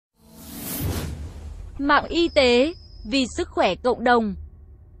Mạng Y Tế, vì sức khỏe cộng đồng.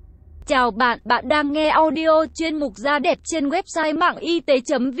 Chào bạn, bạn đang nghe audio chuyên mục Da đẹp trên website mạng y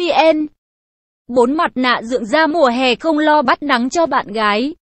tế.vn. 4 mặt nạ dưỡng da mùa hè không lo bắt nắng cho bạn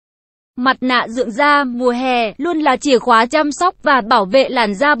gái. Mặt nạ dưỡng da mùa hè luôn là chìa khóa chăm sóc và bảo vệ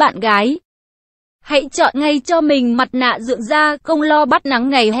làn da bạn gái. Hãy chọn ngay cho mình mặt nạ dưỡng da không lo bắt nắng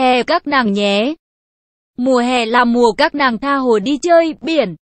ngày hè các nàng nhé. Mùa hè là mùa các nàng tha hồ đi chơi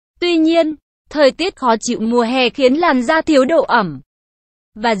biển. Tuy nhiên, thời tiết khó chịu mùa hè khiến làn da thiếu độ ẩm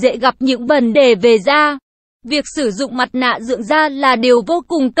và dễ gặp những vấn đề về da. Việc sử dụng mặt nạ dưỡng da là điều vô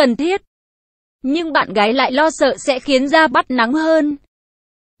cùng cần thiết. Nhưng bạn gái lại lo sợ sẽ khiến da bắt nắng hơn.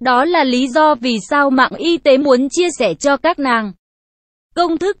 Đó là lý do vì sao Mạng Y Tế muốn chia sẻ cho các nàng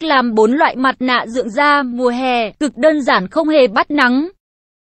công thức làm 4 loại mặt nạ dưỡng da mùa hè cực đơn giản không hề bắt nắng,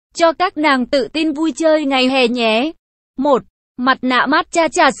 cho các nàng tự tin vui chơi ngày hè nhé. 1. Mặt nạ matcha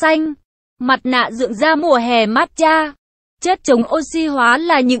trà xanh. Mặt nạ dưỡng da mùa hè matcha. Chất chống oxy hóa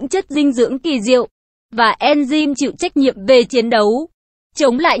là những chất dinh dưỡng kỳ diệu và enzyme chịu trách nhiệm về chiến đấu,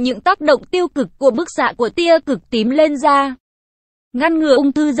 chống lại những tác động tiêu cực của bức xạ của tia cực tím lên da, ngăn ngừa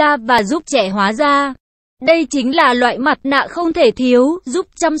ung thư da và giúp trẻ hóa da. Đây chính là loại mặt nạ không thể thiếu, giúp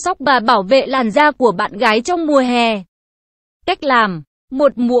chăm sóc và bảo vệ làn da của bạn gái trong mùa hè. Cách làm: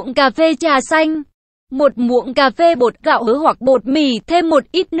 1 muỗng cà phê trà xanh, 1 muỗng cà phê bột gạo hớ hoặc bột mì, thêm một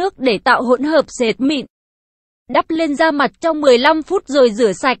ít nước để tạo hỗn hợp sệt mịn. Đắp lên da mặt trong 15 phút rồi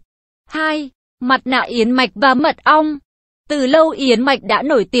rửa sạch. 2. Mặt nạ yến mạch và mật ong. Từ lâu yến mạch đã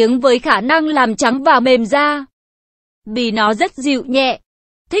nổi tiếng với khả năng làm trắng và mềm da. Vì nó rất dịu nhẹ,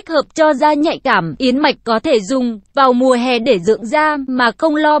 thích hợp cho da nhạy cảm, yến mạch có thể dùng vào mùa hè để dưỡng da mà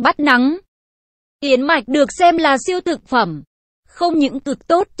không lo bắt nắng. Yến mạch được xem là siêu thực phẩm, không những cực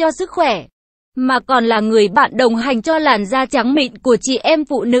tốt cho sức khỏe, mà còn là người bạn đồng hành cho làn da trắng mịn của chị em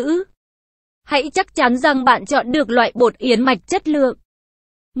phụ nữ. Hãy chắc chắn rằng bạn chọn được loại bột yến mạch chất lượng,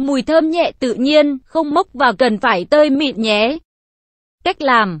 mùi thơm nhẹ tự nhiên, không mốc và cần phải tơi mịn nhé. Cách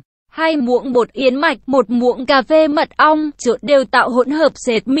làm: 2 muỗng bột yến mạch, 1 muỗng cà phê mật ong, trộn đều tạo hỗn hợp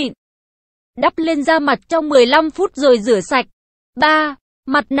sệt mịn. Đắp lên da mặt trong 15 phút rồi rửa sạch. 3.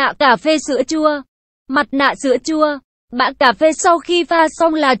 Mặt nạ cà phê sữa chua. Mặt nạ sữa chua. Bã cà phê sau khi pha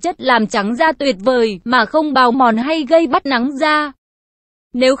xong là chất làm trắng da tuyệt vời mà không bào mòn hay gây bắt nắng da.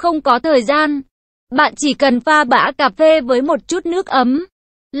 Nếu không có thời gian, bạn chỉ cần pha bã cà phê với một chút nước ấm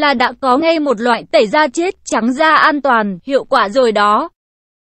là đã có ngay một loại tẩy da chết trắng da an toàn, hiệu quả rồi đó.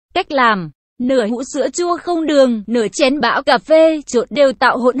 Cách làm: nửa hũ sữa chua không đường, nửa chén bã cà phê, trộn đều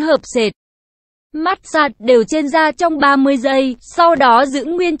tạo hỗn hợp sệt. Massage đều trên da trong 30 giây, sau đó giữ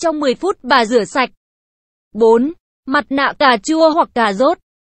nguyên trong 10 phút và rửa sạch. 4. Mặt nạ cà chua hoặc cà rốt.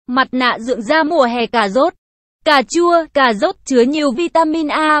 Mặt nạ dưỡng da mùa hè cà rốt. Cà chua, cà rốt chứa nhiều vitamin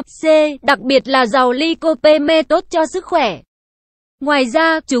A, C, đặc biệt là giàu lycopene tốt cho sức khỏe. Ngoài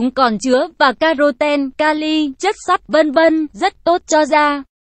ra, chúng còn chứa và caroten, kali, chất sắt vân vân, rất tốt cho da.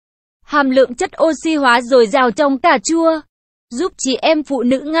 Hàm lượng chất oxy hóa dồi dào trong cà chua giúp chị em phụ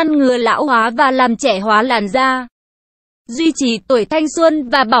nữ ngăn ngừa lão hóa và làm trẻ hóa làn da, duy trì tuổi thanh xuân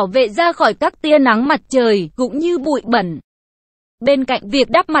và bảo vệ da khỏi các tia nắng mặt trời cũng như bụi bẩn. Bên cạnh việc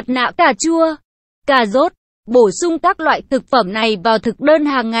đắp mặt nạ cà chua, cà rốt, bổ sung các loại thực phẩm này vào thực đơn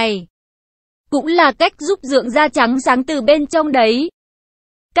hàng ngày cũng là cách giúp dưỡng da trắng sáng từ bên trong đấy.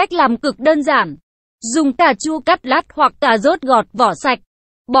 Cách làm cực đơn giản: dùng cà chua cắt lát hoặc cà rốt gọt vỏ sạch,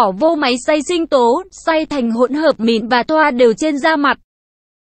 bỏ vô máy xay sinh tố, xay thành hỗn hợp mịn và thoa đều trên da mặt.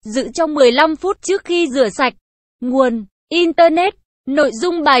 Giữ trong 15 phút trước khi rửa sạch. Nguồn: Internet. Nội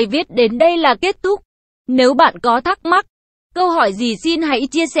dung bài viết đến đây là kết thúc. Nếu bạn có thắc mắc, câu hỏi gì xin hãy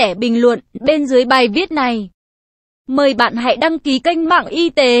chia sẻ bình luận bên dưới bài viết này. Mời bạn hãy đăng ký kênh Mạng Y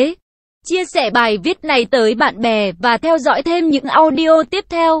Tế, chia sẻ bài viết này tới bạn bè và theo dõi thêm những audio tiếp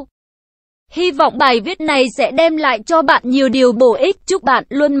theo. Hy vọng bài viết này sẽ đem lại cho bạn nhiều điều bổ ích. Chúc bạn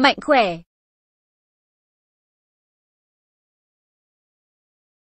luôn mạnh khỏe.